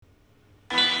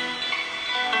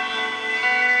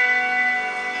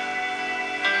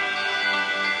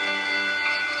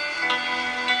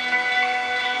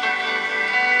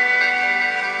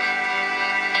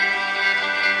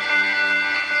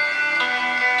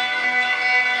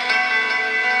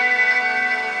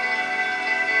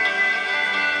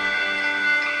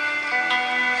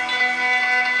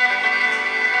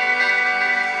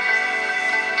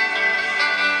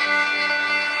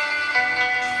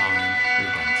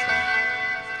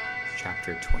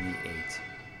Chapter 28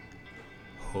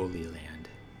 Holy Land.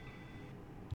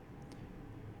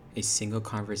 A single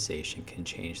conversation can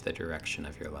change the direction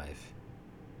of your life.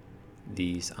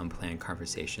 These unplanned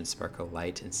conversations spark a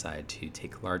light inside to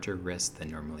take larger risks than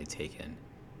normally taken.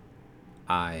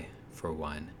 I, for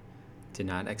one, did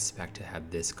not expect to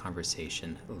have this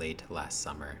conversation late last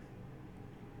summer.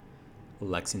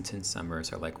 Lexington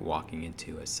summers are like walking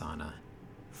into a sauna,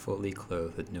 fully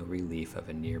clothed with no relief of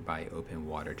a nearby open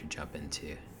water to jump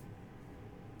into.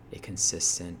 A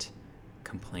consistent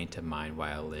complaint of mine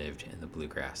while I lived in the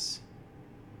bluegrass.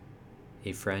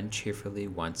 A friend cheerfully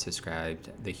once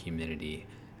described the humidity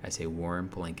as a warm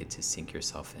blanket to sink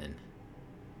yourself in.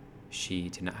 She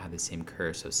did not have the same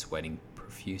curse of sweating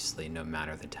profusely no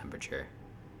matter the temperature.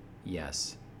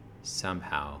 Yes,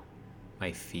 somehow,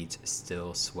 my feet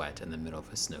still sweat in the middle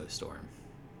of a snowstorm.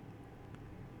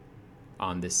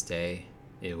 On this day,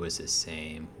 it was the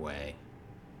same way.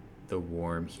 The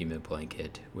warm, humid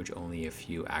blanket, which only a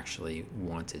few actually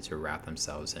wanted to wrap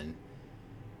themselves in,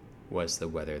 was the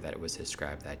weather that was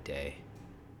described that day.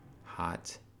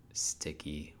 Hot,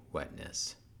 sticky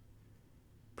wetness.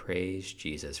 Praise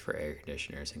Jesus for air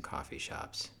conditioners and coffee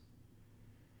shops.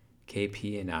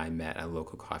 KP and I met at a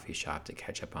local coffee shop to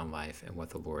catch up on life and what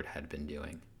the Lord had been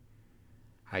doing.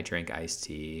 I drank iced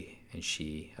tea, and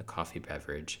she a coffee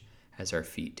beverage, as our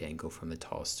feet dangled from the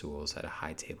tall stools at a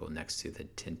high table next to the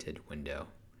tinted window.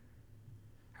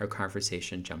 Our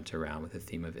conversation jumped around with the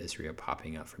theme of Israel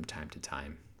popping up from time to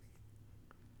time.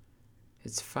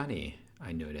 It's funny,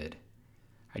 I noted.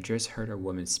 I just heard a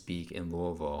woman speak in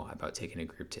Louisville about taking a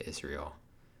group to Israel.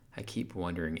 I keep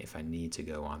wondering if I need to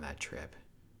go on that trip.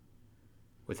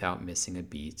 Without missing a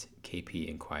beat, KP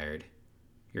inquired,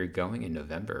 "You're going in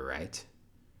November, right?"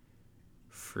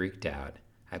 Freaked out,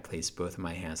 I placed both of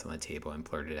my hands on the table and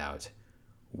blurted out,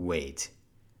 "Wait,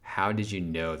 how did you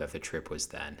know that the trip was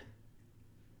then?"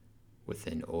 With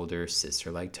an older,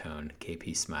 sister-like tone,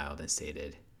 KP smiled and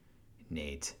stated,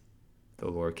 "Nate, the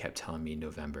Lord kept telling me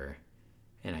November,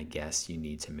 and I guess you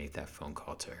need to make that phone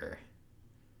call to her."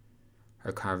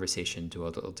 Our conversation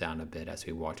dwindled down a bit as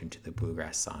we walked into the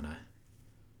bluegrass sauna.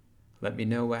 "Let me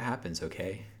know what happens,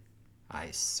 okay?"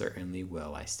 "I certainly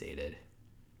will," I stated.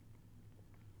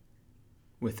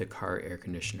 With the car air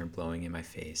conditioner blowing in my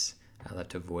face, I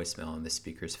left a voicemail on the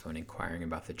speaker's phone inquiring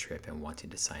about the trip and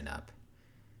wanting to sign up.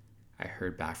 I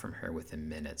heard back from her within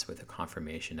minutes with a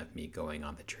confirmation of me going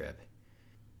on the trip.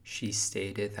 She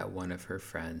stated that one of her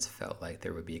friends felt like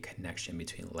there would be a connection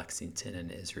between Lexington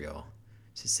and Israel,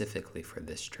 specifically for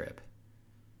this trip.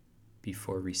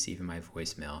 Before receiving my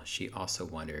voicemail, she also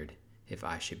wondered if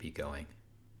I should be going.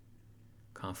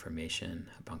 Confirmation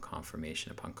upon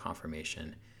confirmation upon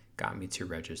confirmation got me to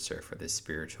register for this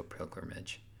spiritual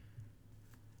pilgrimage.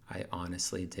 I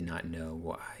honestly did not know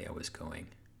why I was going,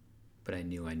 but I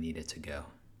knew I needed to go.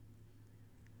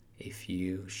 A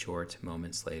few short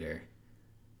moments later,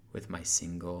 with my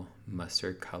single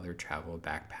mustard-colored travel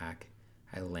backpack,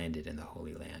 I landed in the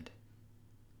Holy Land.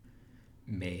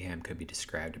 Mayhem could be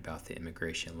described about the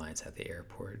immigration lines at the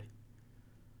airport.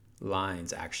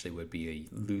 Lines actually would be a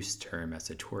loose term as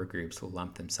the tour groups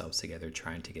lumped themselves together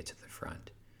trying to get to the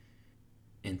front.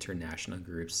 International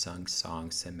groups sung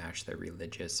songs to match their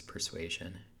religious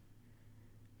persuasion.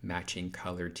 Matching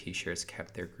colored t-shirts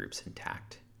kept their groups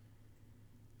intact.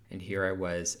 And here I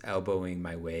was, elbowing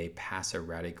my way past a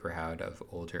rowdy crowd of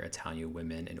older Italian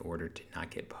women in order to not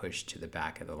get pushed to the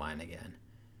back of the line again.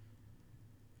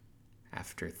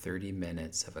 After 30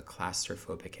 minutes of a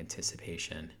claustrophobic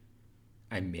anticipation,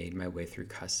 I made my way through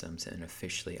customs and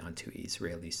officially onto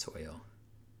Israeli soil.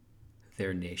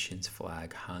 Their nation's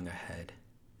flag hung ahead,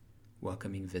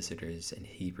 welcoming visitors in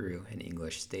Hebrew and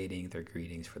English, stating their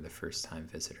greetings for the first-time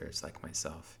visitors like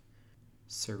myself.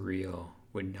 Surreal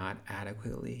would not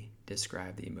adequately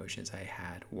describe the emotions I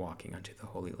had walking onto the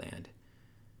Holy Land.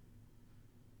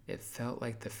 It felt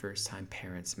like the first time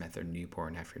parents met their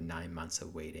newborn after 9 months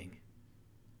of waiting,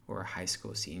 or a high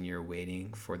school senior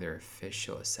waiting for their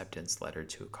official acceptance letter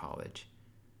to a college.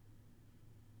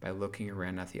 By looking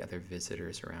around at the other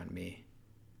visitors around me,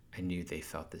 I knew they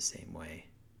felt the same way.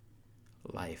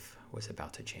 Life was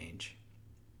about to change.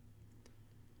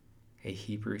 A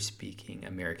Hebrew-speaking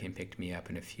American picked me up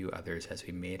and a few others as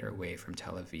we made our way from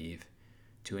Tel Aviv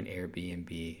to an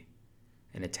Airbnb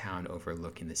in a town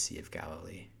overlooking the Sea of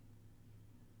Galilee.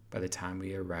 By the time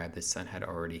we arrived, the sun had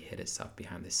already hid itself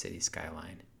behind the city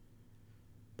skyline,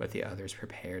 but the others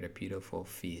prepared a beautiful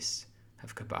feast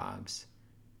of kebabs,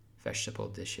 vegetable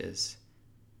dishes,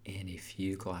 and a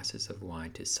few glasses of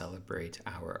wine to celebrate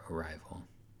our arrival.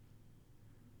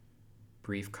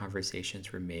 Brief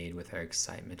conversations were made with our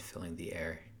excitement filling the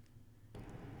air.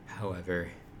 However,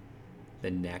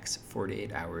 the next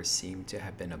 48 hours seemed to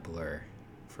have been a blur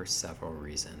for several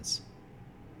reasons.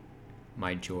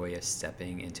 My joy of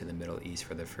stepping into the Middle East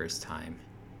for the first time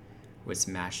was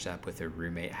matched up with a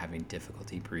roommate having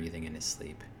difficulty breathing in his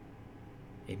sleep.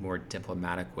 A more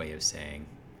diplomatic way of saying,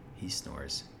 he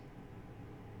snores.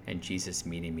 And Jesus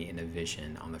meeting me in a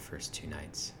vision on the first 2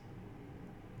 nights.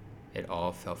 It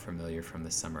all felt familiar from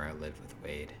the summer I lived with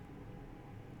Wade.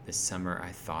 The summer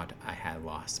I thought I had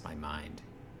lost my mind.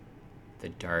 The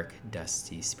dark,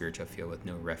 dusty spiritual field with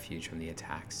no refuge from the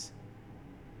attacks.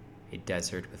 A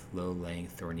desert with low-lying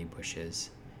thorny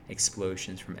bushes,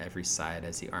 explosions from every side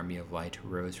as the army of light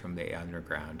rose from the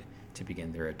underground to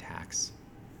begin their attacks.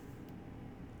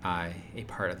 I, a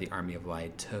part of the army of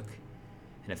light, took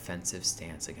an offensive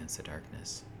stance against the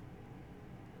darkness.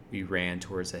 We ran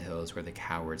towards the hills where the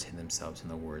cowards hid themselves in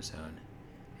the war zone,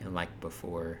 and like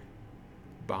before,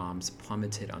 bombs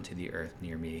plummeted onto the earth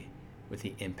near me, with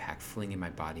the impact flinging my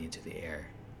body into the air.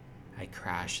 I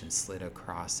crashed and slid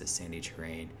across the sandy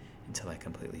terrain until I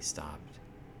completely stopped.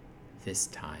 This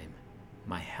time,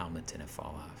 my helmet didn't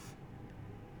fall off.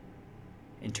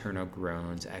 Internal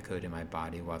groans echoed in my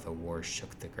body while the war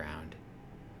shook the ground.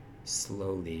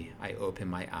 Slowly, I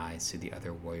opened my eyes to the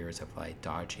other warriors of light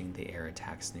dodging the air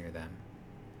attacks near them.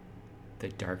 The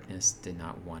darkness did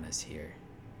not want us here.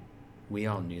 We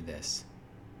all knew this.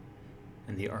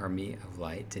 And the army of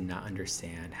light did not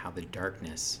understand how the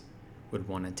darkness would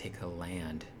want to take a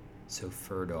land so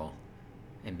fertile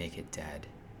and make it dead.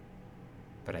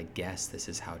 But I guess this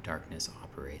is how darkness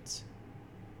operates.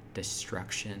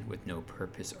 Destruction with no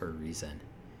purpose or reason.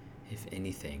 If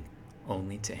anything,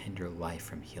 only to hinder life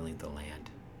from healing the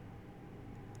land.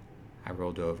 I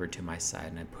rolled over to my side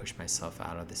and I pushed myself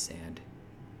out of the sand.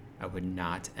 I would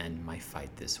not end my fight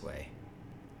this way.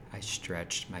 I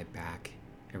stretched my back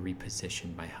and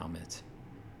repositioned my helmet.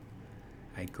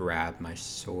 I grabbed my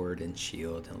sword and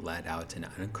shield and let out an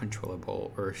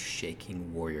uncontrollable,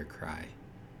 earth-shaking warrior cry.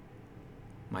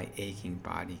 My aching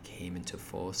body came into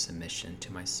full submission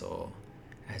to my soul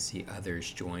as the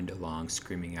others joined along,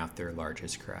 screaming out their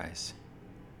largest cries.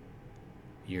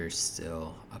 You're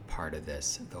still a part of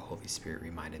this, the Holy Spirit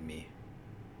reminded me.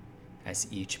 As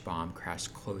each bomb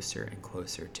crashed closer and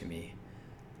closer to me,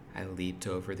 I leaped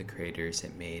over the craters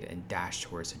it made and dashed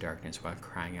towards the darkness while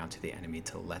crying out to the enemy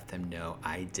to let them know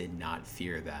I did not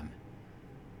fear them.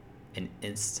 And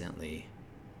instantly,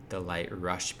 the light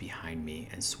rushed behind me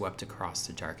and swept across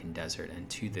the darkened desert and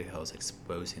to the hills,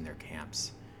 exposing their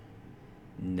camps.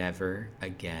 Never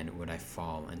again would I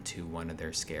fall into one of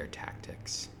their scare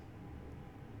tactics.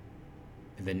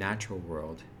 In the natural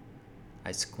world,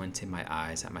 I squinted my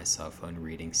eyes at my cell phone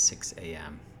reading 6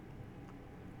 a.m.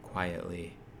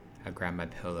 Quietly, I grabbed my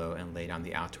pillow and laid on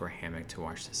the outdoor hammock to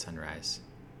watch the sunrise.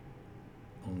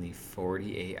 Only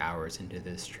 48 hours into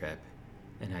this trip,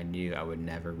 and I knew I would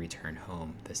never return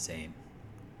home the same.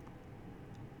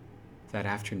 That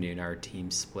afternoon, our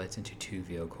team split into 2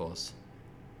 vehicles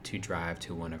to drive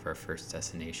to one of our first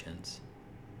destinations.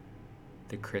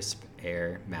 The crisp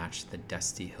air matched the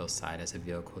dusty hillside as the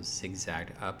vehicles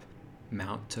zigzagged up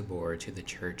Mount Tabor to the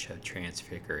Church of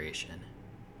Transfiguration.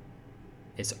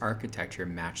 Its architecture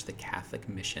matched the Catholic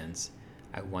missions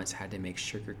I once had to make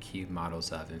sugar cube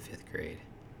models of in 5th grade.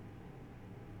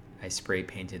 I spray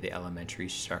painted the elementary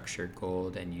structure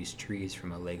gold and used trees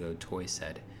from a Lego toy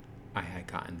set I had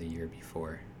gotten the year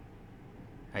before.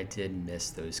 I did miss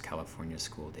those California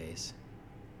school days.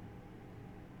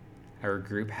 Our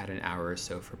group had an hour or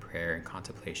so for prayer and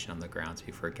contemplation on the grounds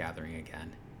before gathering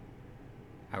again.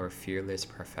 Our fearless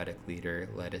prophetic leader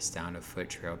led us down a foot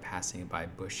trail passing by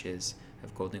bushes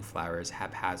of golden flowers,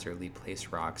 haphazardly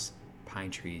placed rocks,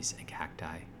 pine trees, and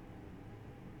cacti.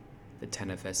 The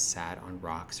 10 of us sat on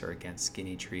rocks or against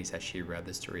skinny trees as she read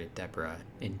the story of Deborah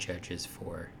in Judges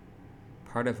 4,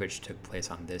 part of which took place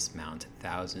on this mount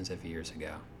thousands of years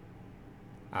ago.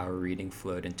 Our reading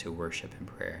flowed into worship and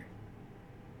prayer.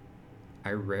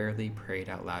 I rarely prayed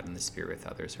out loud in the Spirit with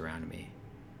others around me.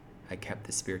 I kept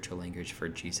the spiritual language for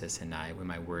Jesus and I when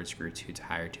my words grew too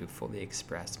tired to fully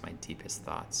express my deepest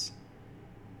thoughts.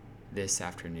 This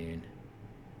afternoon,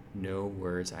 no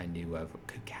words I knew of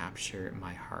could capture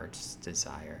my heart's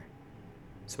desire,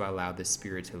 so I allowed the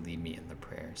Spirit to lead me in the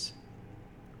prayers.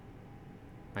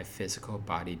 My physical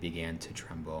body began to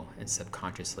tremble, and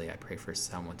subconsciously I prayed for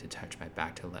someone to touch my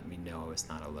back to let me know I was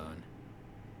not alone.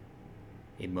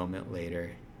 A moment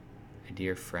later, a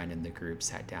dear friend in the group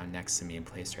sat down next to me and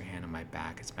placed her hand on my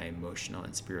back as my emotional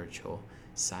and spiritual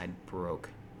side broke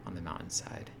on the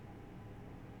mountainside.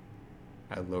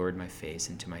 I lowered my face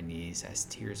into my knees as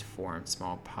tears formed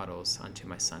small puddles onto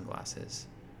my sunglasses.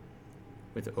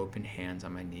 With open hands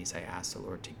on my knees, I asked the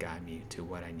Lord to guide me to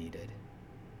what I needed.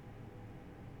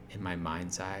 In my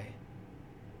mind's eye,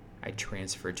 I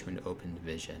transferred to an open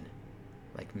vision.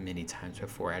 Like many times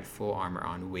before, I had full armor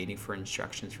on, waiting for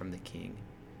instructions from the king.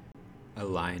 A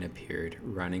lion appeared,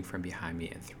 running from behind me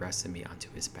and thrusting me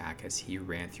onto his back as he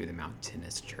ran through the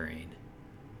mountainous terrain.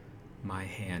 My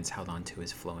hands held onto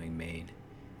his flowing mane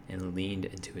and leaned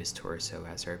into his torso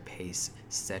as our pace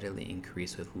steadily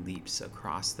increased with leaps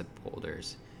across the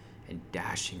boulders and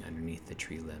dashing underneath the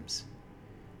tree limbs.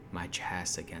 My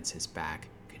chest against his back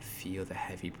could feel the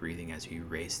heavy breathing as we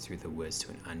raced through the woods to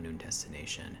an unknown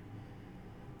destination.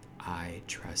 I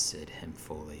trusted him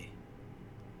fully.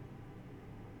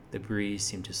 The breeze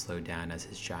seemed to slow down as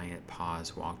his giant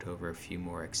paws walked over a few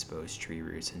more exposed tree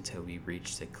roots until we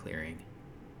reached a clearing.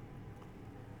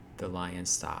 The lion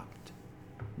stopped,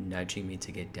 nudging me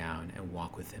to get down and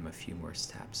walk with him a few more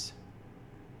steps.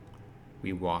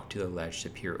 We walked to the ledge to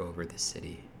peer over the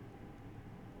city.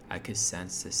 I could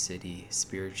sense the city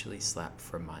spiritually slept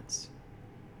for months,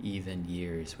 even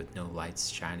years with no lights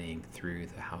shining through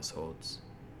the households.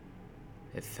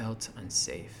 It felt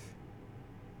unsafe.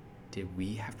 Did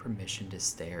we have permission to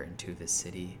stare into the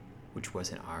city which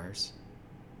wasn't ours?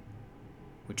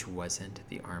 Which wasn't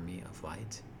the army of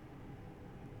light?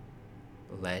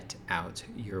 Let out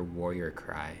your warrior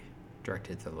cry,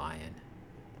 directed the lion.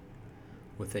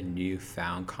 With a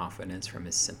newfound confidence from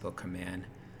his simple command,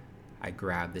 I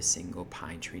grabbed the single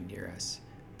pine tree near us,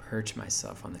 perched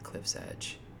myself on the cliff's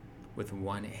edge, with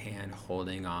one hand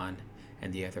holding on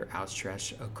and the other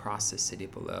outstretched across the city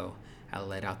below. I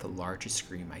let out the largest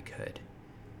scream I could.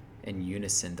 In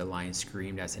unison, the lion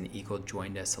screamed as an eagle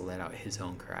joined us to let out his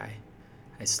own cry.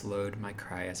 I slowed my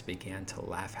cry as I began to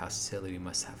laugh how silly we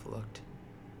must have looked.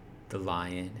 The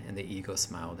lion and the eagle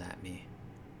smiled at me.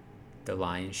 The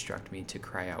lion instructed me to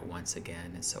cry out once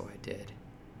again, and so I did.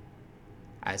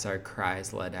 As our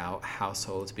cries let out,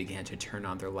 households began to turn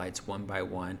on their lights one by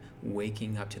one,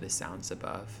 waking up to the sounds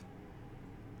above.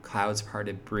 Clouds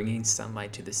parted, bringing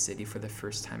sunlight to the city for the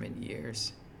first time in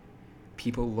years.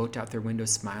 People looked out their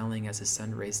windows smiling as the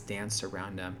sun rays danced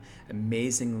around them.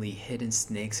 Amazingly, hidden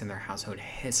snakes in their household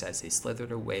hissed as they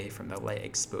slithered away from the light,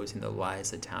 exposing the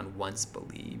lies the town once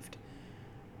believed.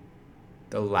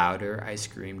 The louder I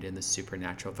screamed in the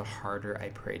supernatural, the harder I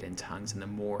prayed in tongues, and the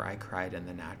more I cried in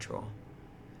the natural.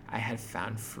 I had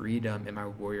found freedom in my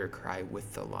warrior cry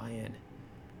with the lion.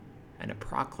 And a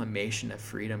proclamation of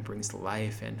freedom brings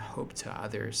life and hope to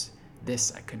others.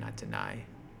 This I could not deny.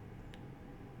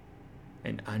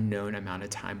 An unknown amount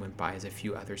of time went by as a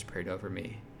few others prayed over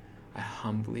me. I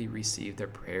humbly received their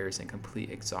prayers in complete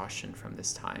exhaustion from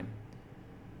this time.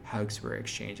 Hugs were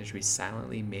exchanged as we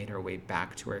silently made our way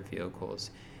back to our vehicles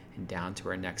and down to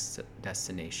our next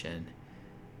destination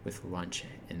with lunch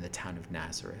in the town of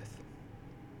Nazareth.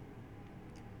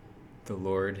 The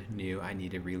Lord knew I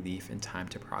needed relief and time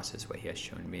to process what He has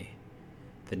shown me.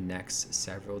 The next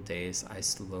several days, I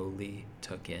slowly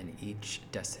took in each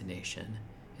destination,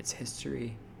 its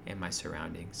history, and my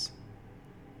surroundings.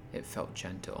 It felt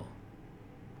gentle,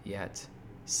 yet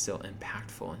still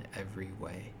impactful in every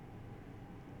way.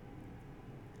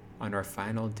 On our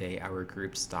final day, our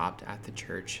group stopped at the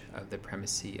church of the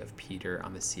Primacy of Peter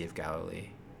on the Sea of Galilee,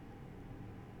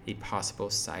 a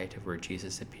possible site of where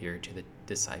Jesus appeared to the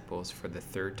disciples for the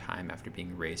third time after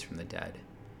being raised from the dead.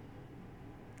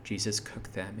 Jesus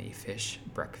cooked them a fish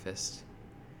breakfast.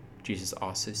 Jesus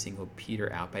also singled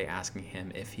Peter out by asking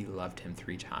him if he loved him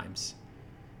 3 times.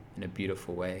 In a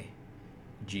beautiful way,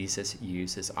 Jesus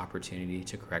used this opportunity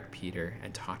to correct Peter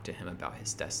and talk to him about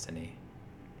his destiny.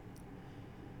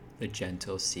 The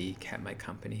gentle sea kept my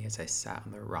company as I sat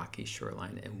on the rocky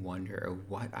shoreline and wondered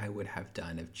what I would have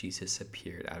done if Jesus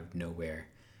appeared out of nowhere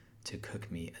to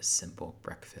cook me a simple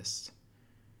breakfast.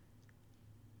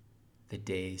 The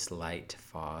day's light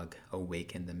fog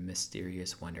awakened the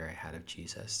mysterious wonder I had of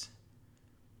Jesus.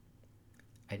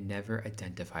 I never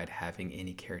identified having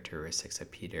any characteristics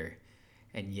of Peter,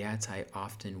 and yet I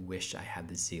often wished I had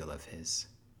the zeal of his.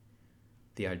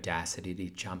 The audacity to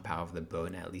jump out of the boat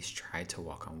and at least try to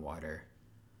walk on water,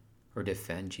 or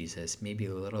defend Jesus maybe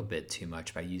a little bit too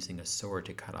much by using a sword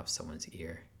to cut off someone's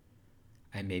ear.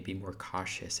 I may be more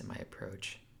cautious in my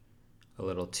approach, a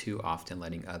little too often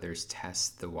letting others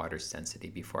test the water's density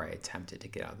before I attempted to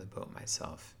get out of the boat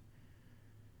myself.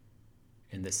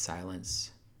 In the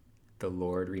silence, the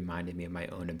Lord reminded me of my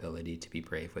own ability to be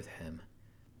brave with Him,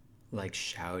 like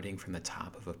shouting from the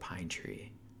top of a pine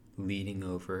tree, leaning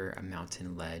over a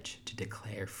mountain ledge to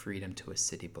declare freedom to a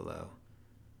city below.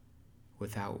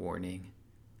 Without warning,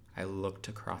 I looked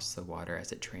across the water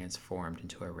as it transformed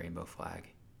into a rainbow flag.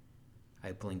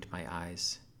 I blinked my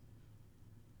eyes,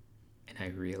 and I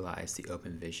realized the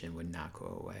open vision would not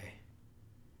go away.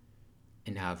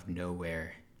 And out of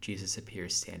nowhere, Jesus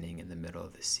appears standing in the middle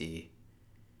of the sea.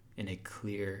 In a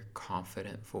clear,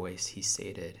 confident voice, he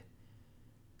stated,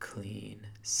 "Clean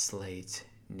slate,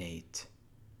 Nate."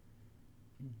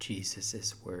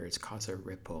 Jesus' words caused a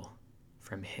ripple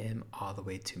from him all the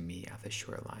way to me at the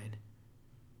shoreline.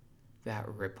 That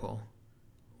ripple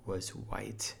was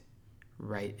white,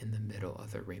 right in the middle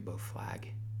of the rainbow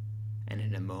flag. And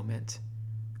in a moment,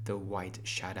 the white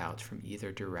shot out from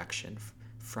either direction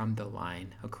from the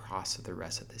line across the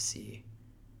rest of the sea.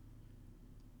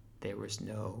 There was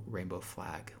no rainbow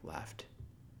flag left.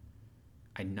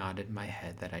 I nodded my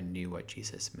head that I knew what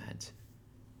Jesus meant,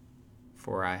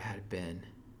 for I had been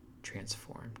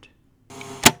transformed.